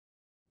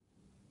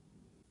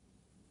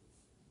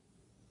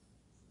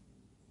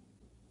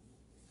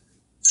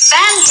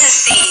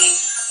fantasy.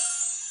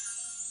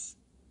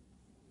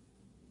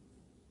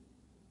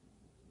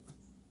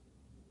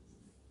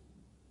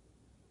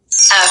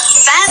 A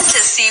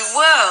fantasy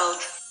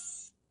world.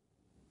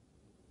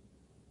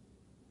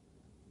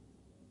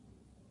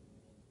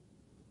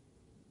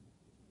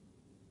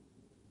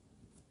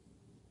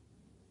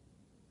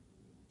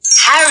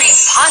 Harry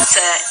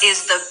Potter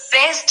is the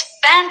best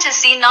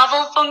fantasy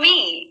novel for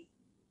me.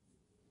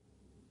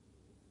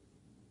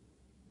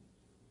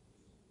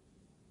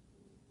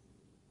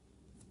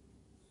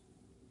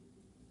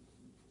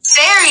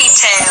 Fairy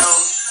tale.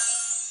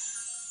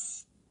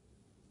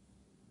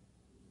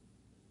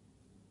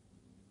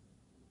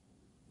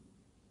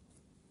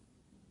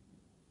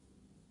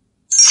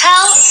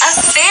 Tell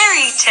a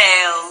fairy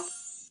tale.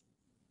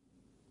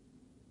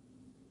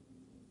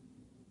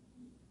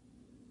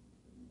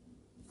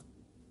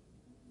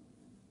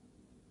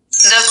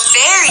 The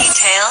fairy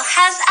tale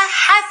has a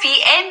happy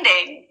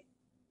ending.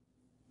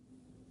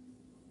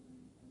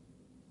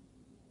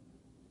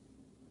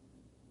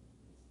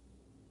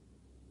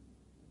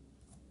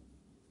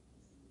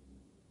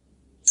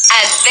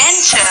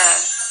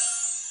 Adventure.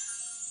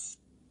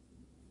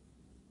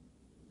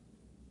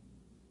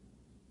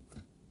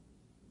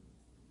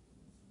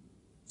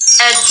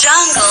 A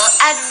jungle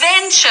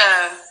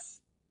adventure.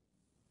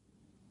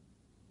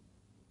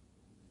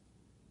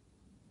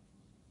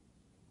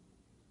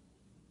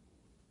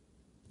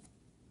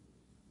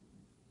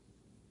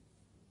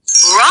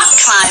 Rock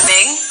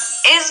climbing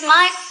is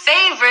my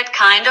favorite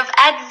kind of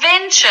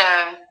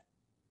adventure.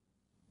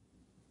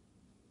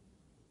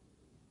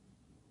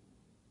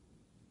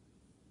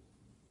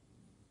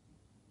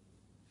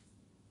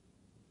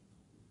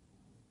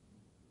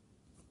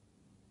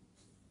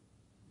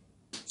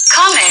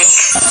 Comic.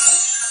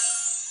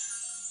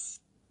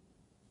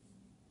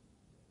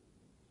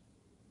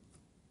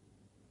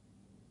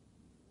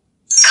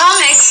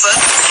 Comic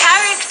book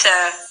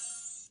character.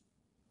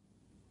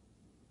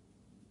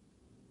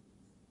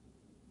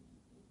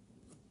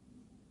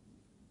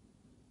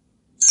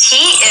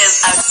 He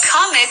is a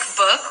comic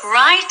book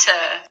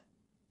writer.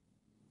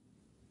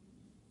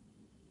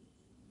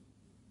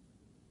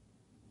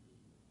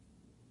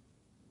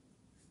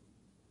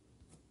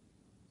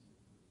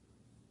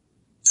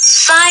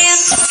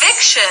 Science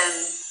fiction.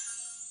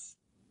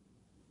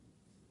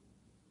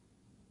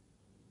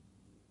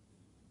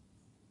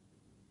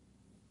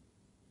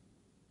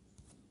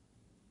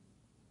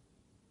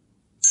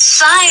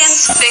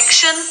 Science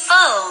fiction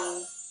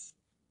film.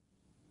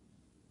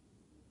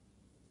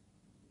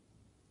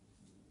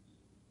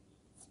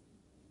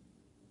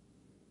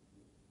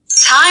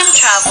 Time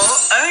travel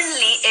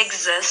only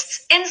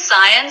exists in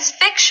science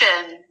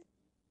fiction.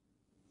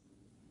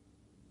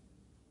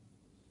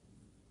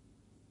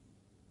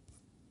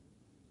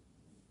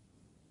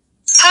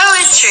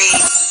 Poetry.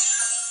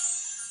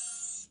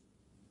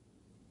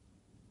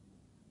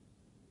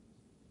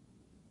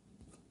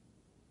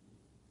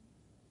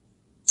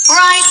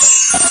 Write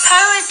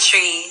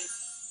poetry.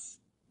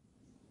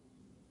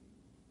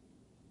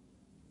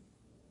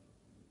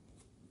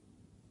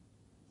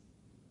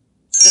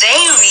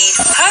 They read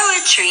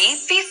poetry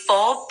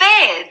before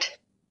bed.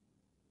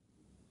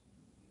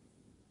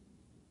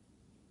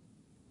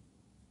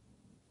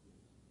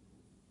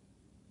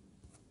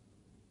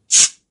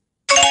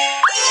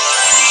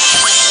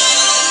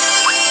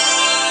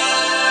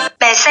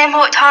 Bé xem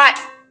hội thoại.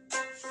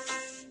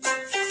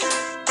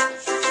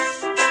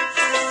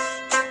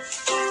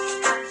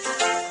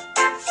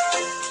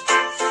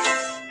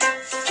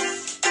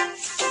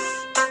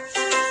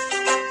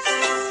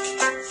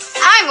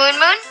 Hi, Moon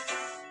Moon.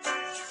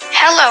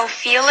 Hello,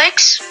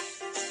 Felix.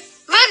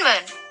 Moon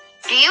Moon,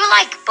 do you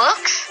like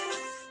books?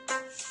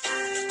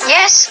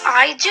 Yes,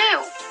 I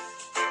do.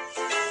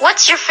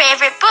 What's your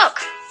favorite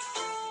book?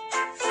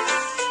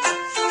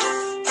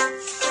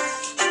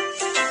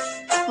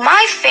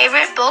 My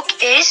favorite book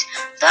is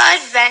The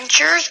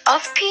Adventures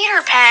of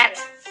Peter Pan.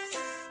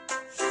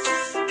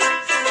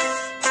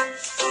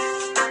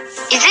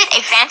 Is it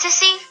a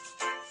fantasy?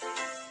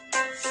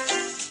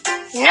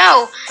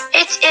 No,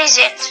 it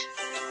isn't.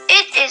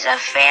 It is a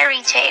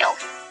fairy tale.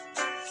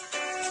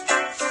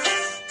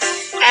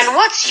 And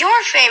what's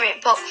your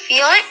favorite book,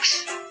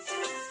 Felix?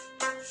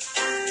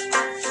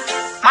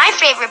 My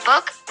favorite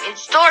book is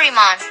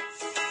Storyman.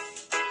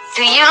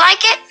 Do you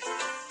like it?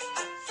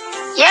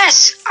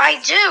 Yes, I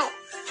do.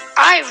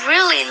 I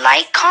really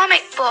like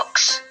comic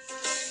books.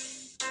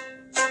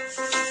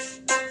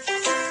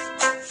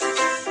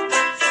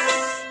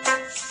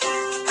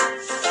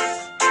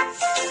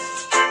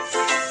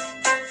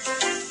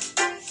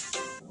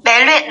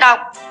 Bé luyện đọc.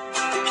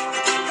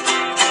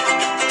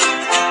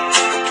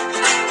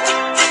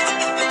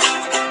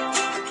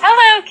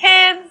 Hello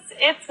kids,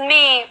 it's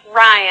me,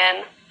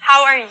 Ryan.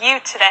 How are you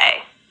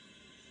today?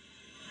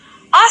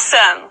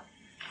 Awesome!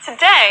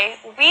 Today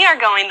we are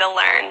going to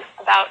learn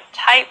about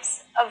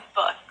types of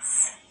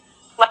books.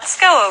 Let's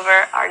go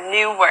over our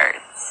new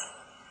words.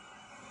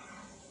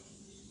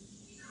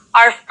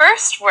 Our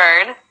first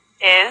word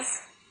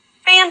is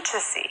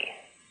fantasy.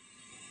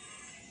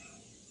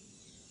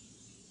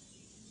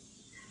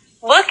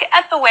 Look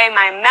at the way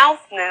my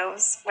mouth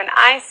moves when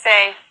I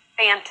say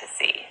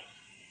fantasy.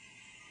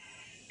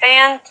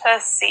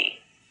 Fantasy.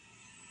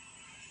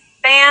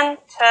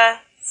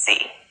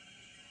 Fantasy.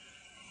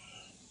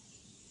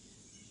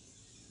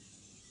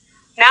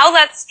 Now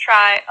let's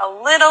try a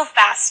little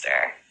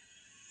faster.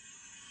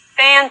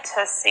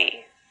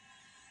 Fantasy.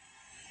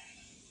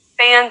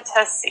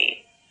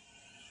 Fantasy.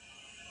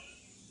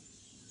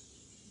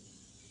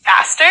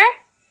 Faster?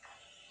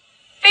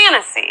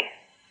 Fantasy.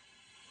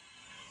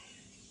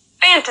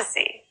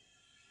 Fantasy.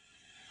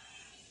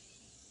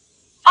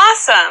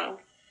 Awesome!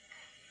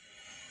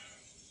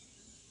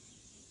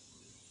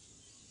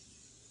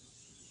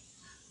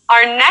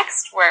 Our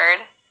next word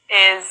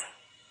is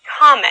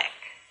comic.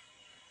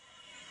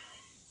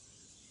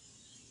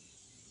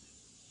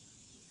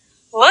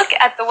 Look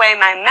at the way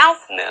my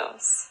mouth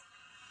moves.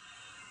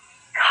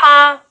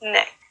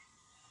 Comic.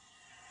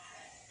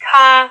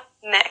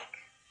 Comic.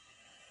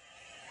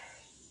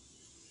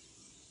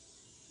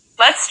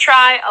 Let's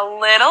try a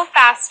little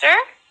faster.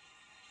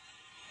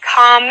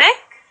 Comic.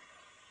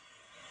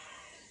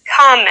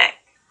 Comic.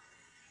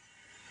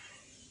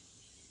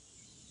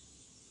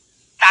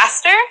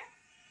 Faster.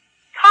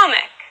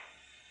 Comic.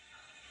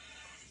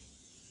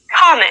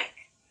 Comic.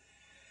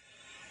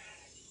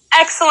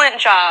 Excellent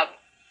job.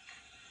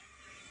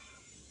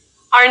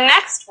 Our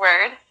next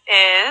word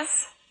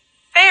is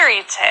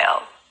fairy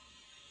tale.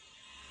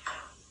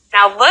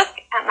 Now look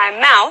at my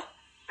mouth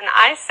when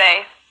I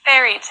say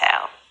fairy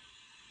tale.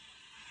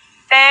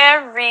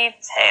 Fairy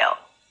tale.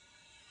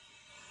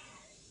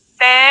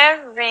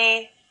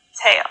 Fairy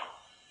tale.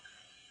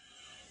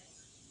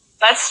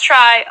 Let's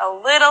try a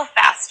little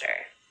faster.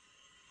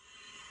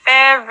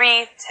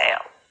 Fairy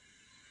tale.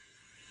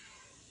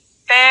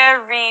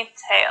 Fairy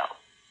tale.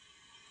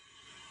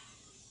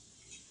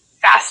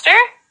 Faster?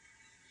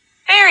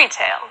 Fairy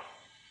tale.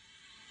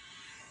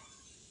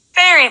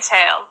 Fairy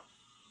tale.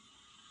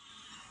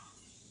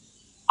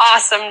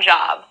 Awesome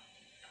job.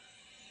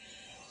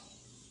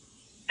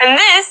 And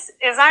this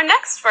is our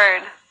next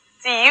word.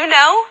 Do you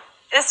know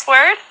this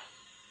word?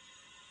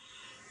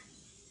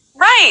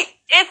 Right,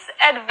 it's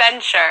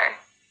adventure.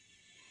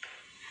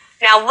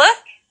 Now look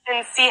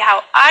and see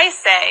how I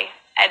say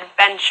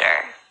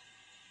adventure.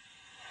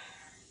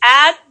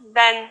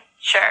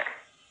 Adventure.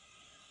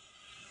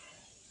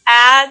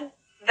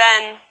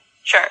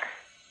 Adventure.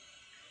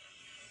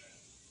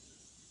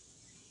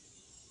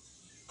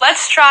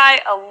 Let's try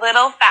a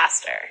little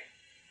faster.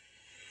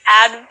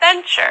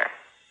 Adventure.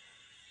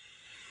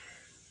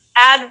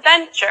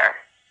 Adventure.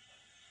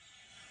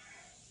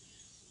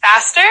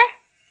 Faster?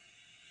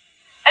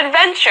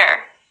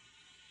 Adventure.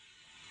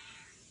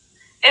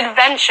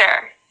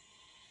 Adventure.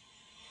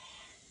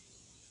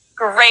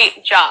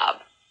 Great job.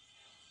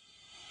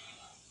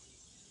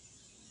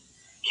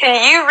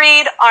 Can you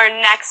read our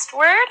next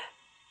word?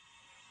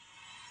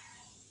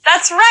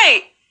 That's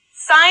right,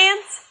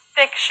 science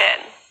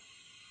fiction.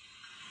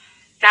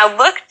 Now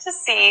look to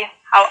see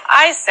how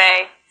I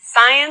say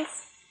science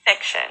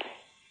fiction.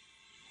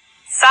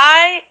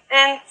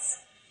 Science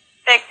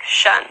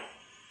fiction.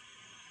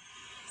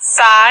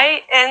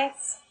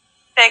 Science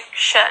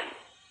fiction.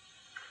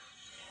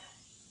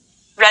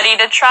 Ready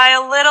to try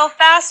a little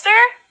faster?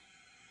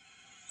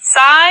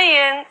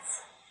 Science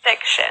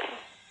fiction.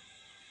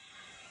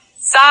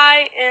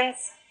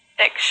 Science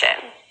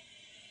fiction.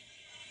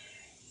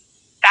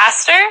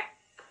 Faster?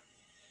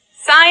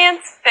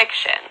 Science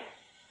fiction.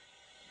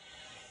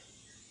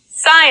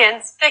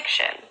 Science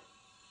fiction.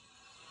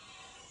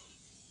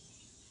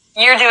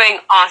 You're doing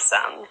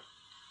awesome.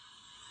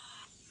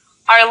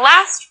 Our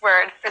last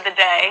word for the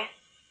day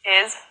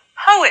is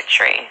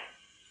poetry.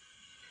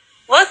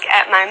 Look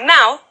at my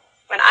mouth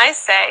when I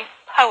say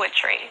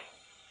poetry.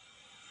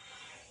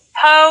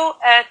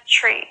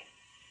 Poetry.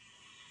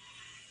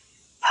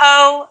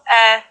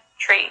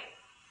 Poetry.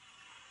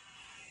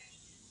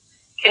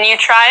 Can you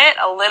try it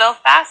a little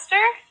faster?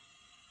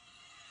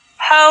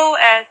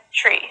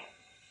 Poetry.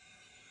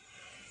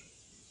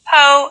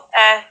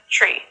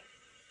 Poetry.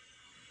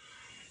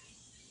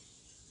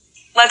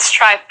 Let's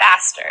try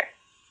faster.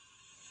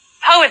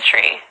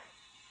 Poetry.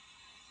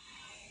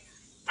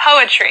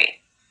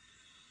 Poetry.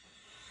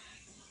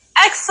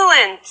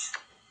 Excellent!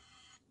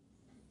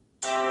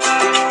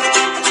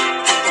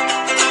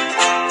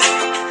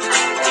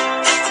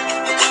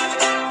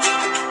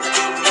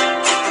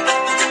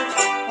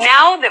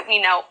 Now that we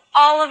know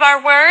all of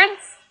our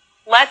words,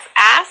 let's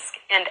ask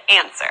and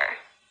answer.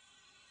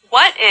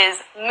 What is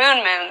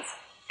Moon Moon's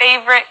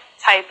favorite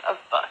type of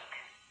book?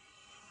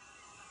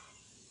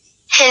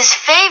 His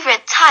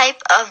favorite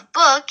type of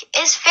book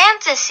is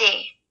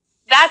fantasy.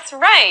 That's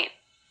right.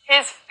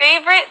 His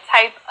favorite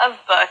type of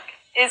book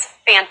is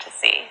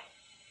fantasy.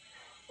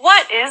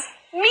 What is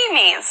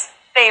Mimi's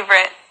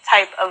favorite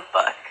type of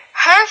book?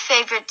 Her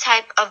favorite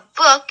type of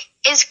book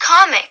is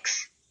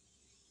comics.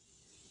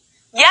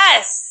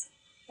 Yes,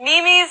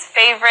 Mimi's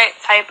favorite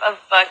type of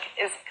book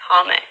is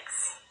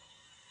comics.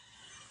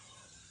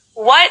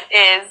 What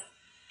is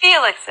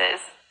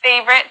Felix's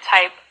favorite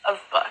type of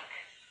book?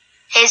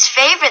 His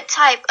favorite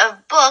type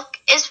of book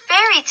is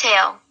fairy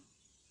tale.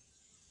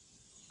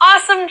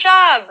 Awesome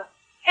job!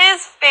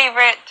 His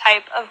favorite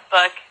type of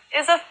book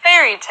is a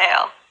fairy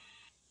tale.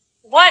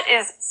 What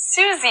is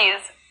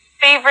Susie's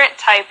favorite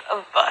type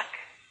of book?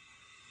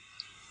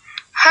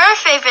 Her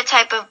favorite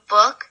type of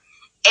book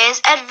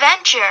is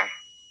adventure.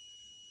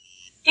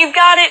 You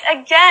got it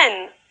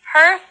again.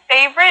 Her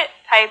favorite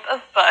type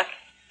of book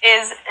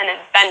is an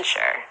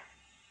adventure.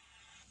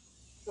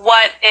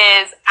 What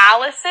is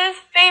Alice's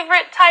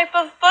favorite type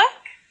of book?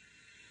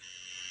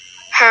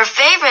 Her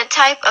favorite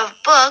type of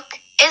book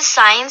is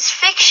science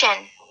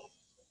fiction.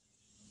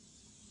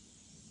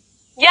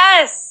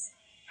 Yes,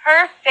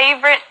 her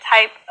favorite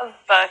type of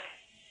book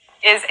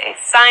is a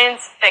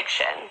science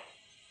fiction.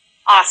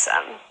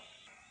 Awesome.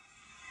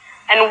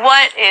 And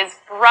what is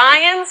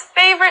Brian's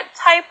favorite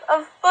type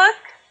of book?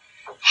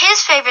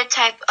 His favorite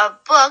type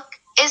of book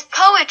is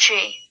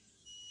poetry.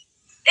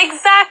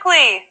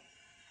 Exactly.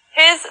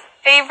 His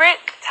favorite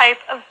type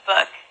of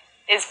book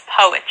is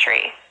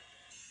poetry.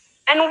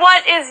 And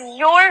what is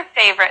your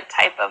favorite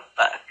type of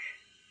book?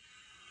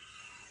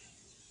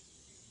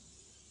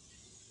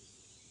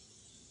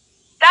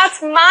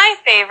 That's my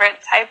favorite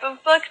type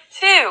of book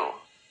too.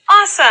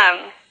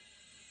 Awesome.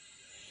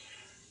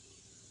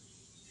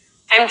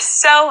 I'm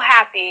so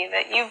happy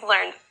that you've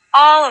learned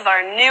all of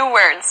our new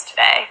words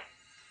today.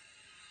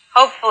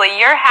 Hopefully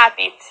you're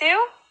happy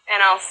too,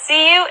 and I'll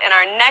see you in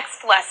our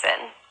next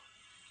lesson.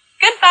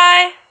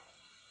 Goodbye!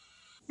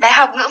 Đại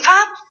học ngữ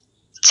pháp.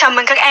 Chào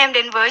mừng các em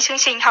đến với chương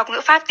trình học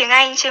ngữ pháp tiếng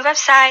Anh trên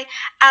website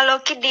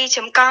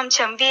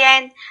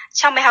alokiddy.com.vn.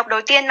 Trong bài học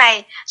đầu tiên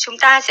này, chúng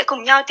ta sẽ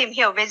cùng nhau tìm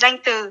hiểu về danh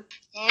từ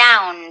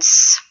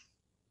Nouns.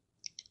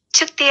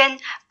 Trước tiên,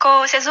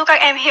 cô sẽ giúp các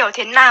em hiểu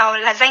thế nào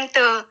là danh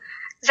từ.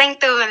 Danh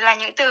từ là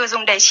những từ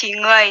dùng để chỉ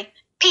người,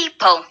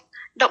 People.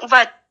 động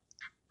vật,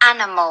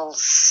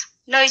 Animals.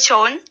 nơi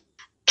chốn,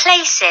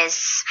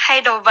 Places.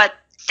 hay đồ vật.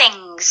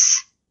 Things.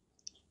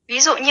 Ví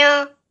dụ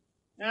như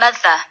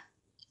Mother.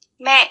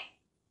 mẹ,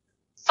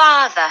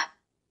 Father.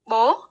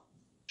 bố,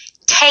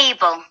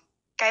 Table.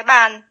 cái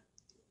bàn,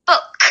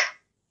 Book.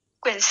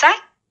 quyển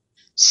sách,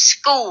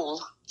 School.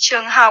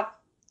 trường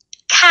học,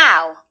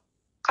 Cow.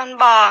 con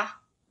bò,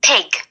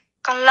 Pig.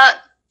 con lợn.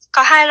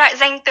 Có hai loại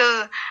danh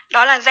từ,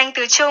 đó là danh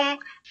từ chung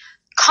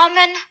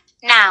Common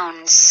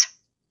nouns.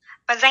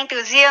 và danh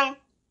từ riêng.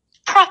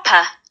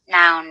 Proper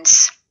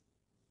nouns.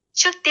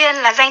 Trước tiên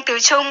là danh từ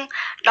chung,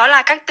 đó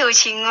là các từ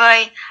chỉ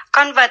người,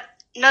 con vật,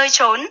 nơi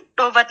chốn,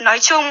 đồ vật nói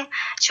chung.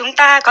 Chúng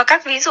ta có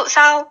các ví dụ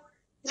sau.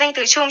 Danh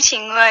từ chung chỉ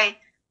người,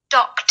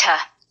 Doctor.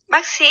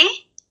 bác sĩ,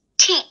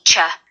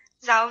 Teacher.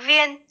 giáo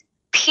viên,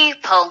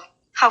 Pupil.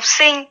 học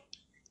sinh.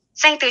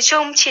 Danh từ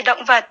chung chỉ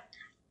động vật,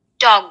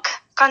 Dog.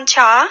 con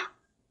chó,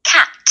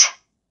 Cat.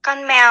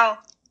 con mèo,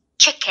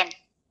 Chicken.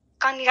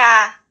 con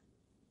gà.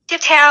 Tiếp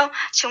theo,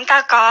 chúng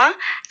ta có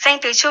danh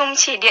từ chung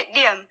chỉ địa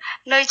điểm,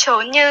 nơi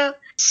chốn như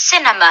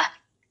Cinema.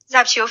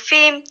 rạp chiếu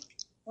phim,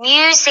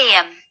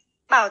 Museum.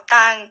 bảo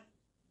tàng,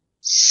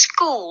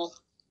 School.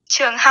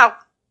 trường học.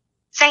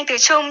 Danh từ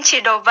chung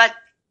chỉ đồ vật,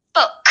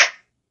 Book.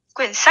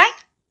 quyển sách,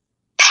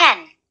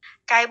 Pen.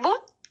 cái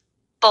bút,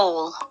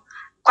 Ball.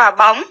 quả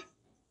bóng.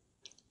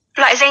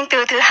 Loại danh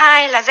từ thứ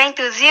hai là danh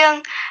từ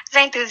riêng.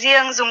 Danh từ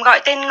riêng dùng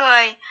gọi tên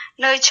người,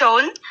 nơi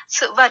chốn,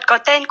 sự vật có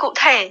tên cụ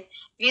thể.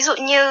 Ví dụ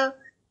như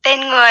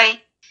tên người,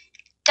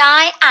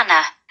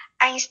 Diana.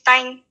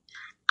 Einstein,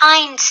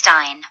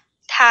 Einstein.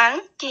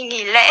 tháng, kỳ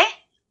nghỉ lễ.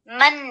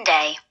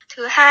 Monday.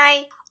 Thứ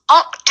hai,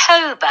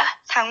 October.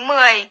 tháng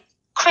 10,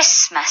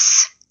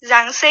 Christmas.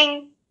 Giáng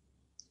sinh.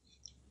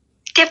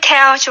 Tiếp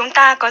theo chúng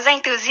ta có danh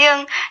từ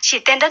riêng chỉ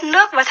tên đất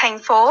nước và thành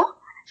phố.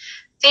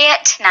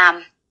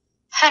 Vietnam.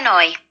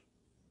 Hanoi.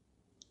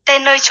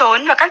 Tên nơi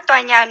chốn và các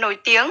tòa nhà nổi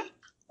tiếng.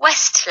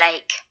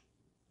 Westlake.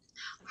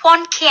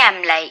 Hoan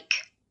Kiem Lake.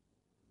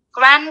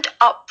 Grand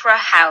Opera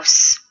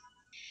House.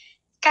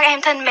 Các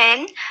em thân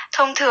mến,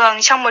 thông thường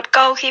trong một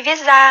câu khi viết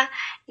ra,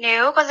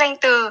 nếu có danh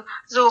từ,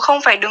 dù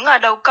không phải đứng ở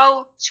đầu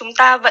câu, chúng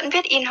ta vẫn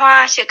viết in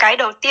hoa chữ cái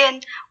đầu tiên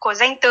của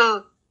danh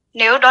từ,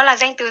 nếu đó là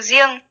danh từ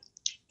riêng.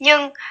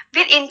 Nhưng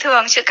viết in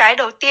thường chữ cái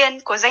đầu tiên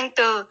của danh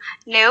từ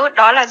nếu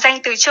đó là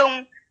danh từ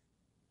chung.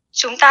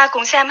 Chúng ta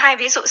cùng xem hai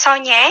ví dụ sau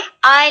nhé.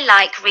 I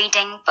like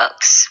reading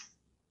books.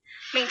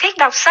 Mình thích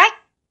đọc sách.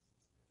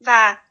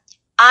 Và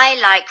I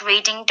like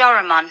reading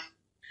Doraemon.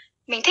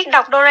 mình thích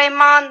đọc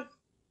Doraemon.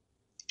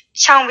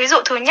 Trong ví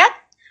dụ thứ nhất,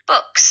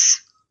 Books.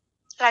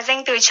 là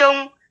danh từ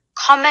chung,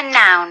 Common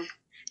noun.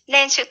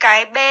 nên chữ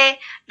cái B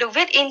được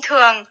viết in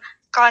thường.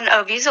 Còn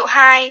ở ví dụ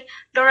 2,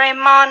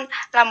 Doraemon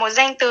là một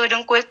danh từ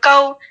đứng cuối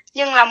câu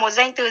nhưng là một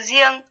danh từ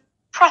riêng,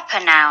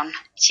 Proper noun.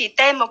 chỉ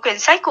tên một quyển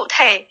sách cụ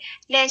thể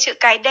nên chữ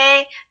cái D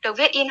được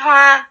viết in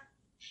hoa.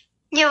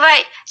 Như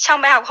vậy,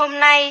 trong bài học hôm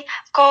nay,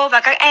 cô và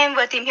các em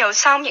vừa tìm hiểu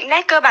xong những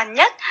nét cơ bản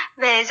nhất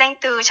về danh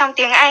từ trong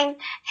tiếng Anh.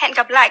 Hẹn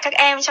gặp lại các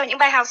em trong những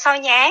bài học sau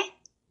nhé.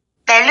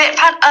 Bé luyện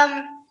phát âm.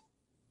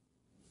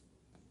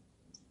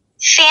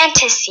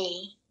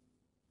 Fantasy.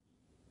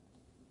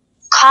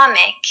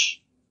 Comic.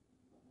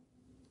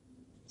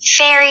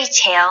 Fairy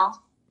tale.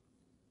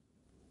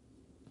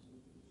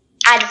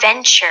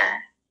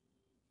 adventure,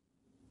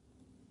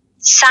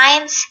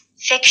 science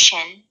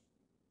fiction,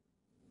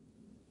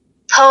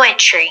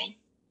 poetry.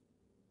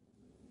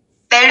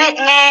 Bé Luyện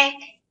nghe.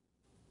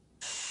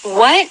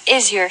 What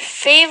is your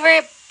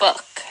favorite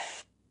book?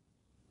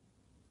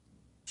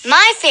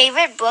 My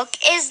favorite book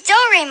is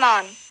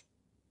Doraemon.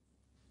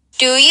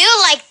 Do you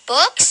like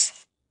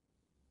books?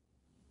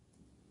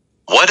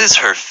 What is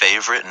her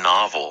favorite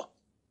novel?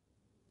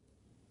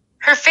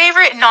 Her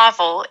favorite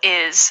novel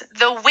is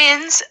The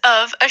Winds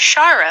of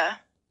Ashara.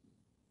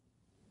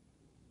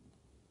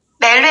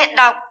 Bé Luyện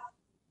đọc.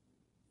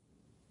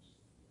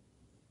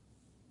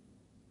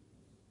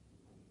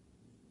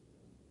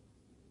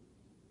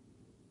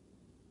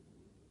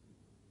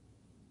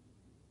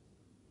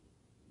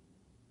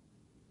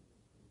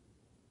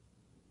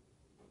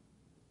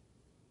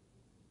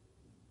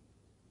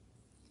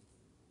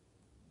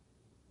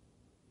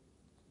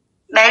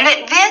 Bé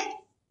Luyện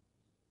viết.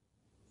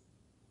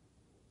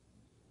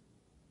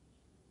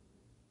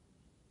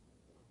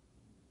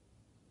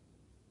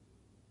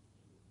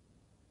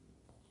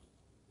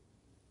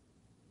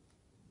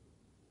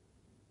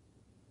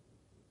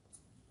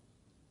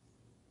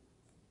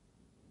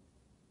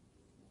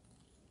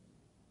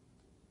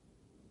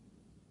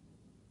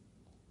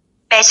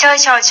 Bé chơi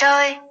trò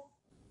chơi.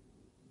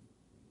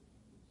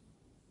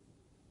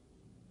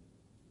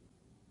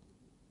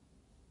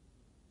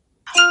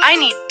 I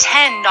need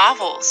 10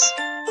 novels.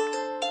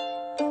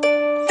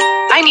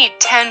 I need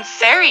 10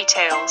 fairy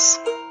tales.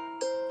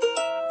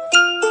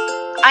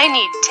 I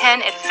need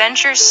 10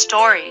 adventure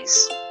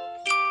stories.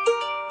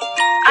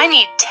 I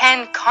need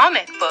 10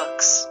 comic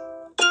books.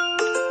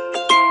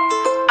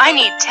 I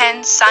need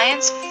 10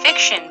 science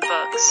fiction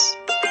books.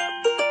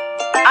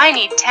 I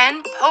need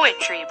 10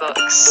 poetry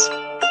books.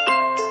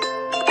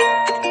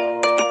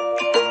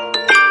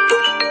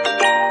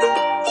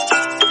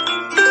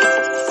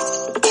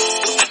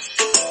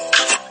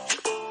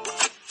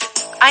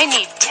 I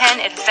need 10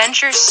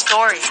 adventure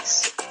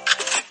stories.